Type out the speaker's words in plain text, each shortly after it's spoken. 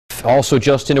Also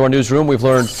just into our newsroom, we've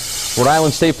learned Rhode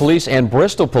Island State Police and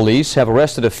Bristol Police have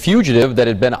arrested a fugitive that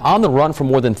had been on the run for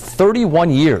more than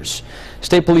 31 years.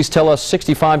 State Police tell us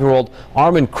 65-year-old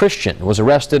Armin Christian was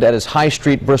arrested at his High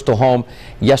Street Bristol home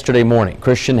yesterday morning.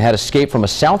 Christian had escaped from a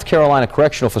South Carolina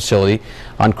correctional facility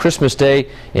on Christmas Day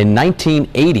in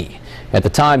 1980. At the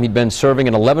time, he'd been serving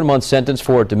an 11-month sentence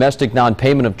for domestic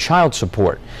non-payment of child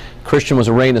support. Christian was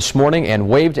arraigned this morning and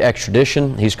waived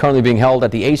extradition. He's currently being held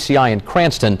at the ACI in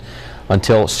Cranston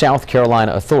until South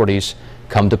Carolina authorities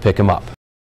come to pick him up.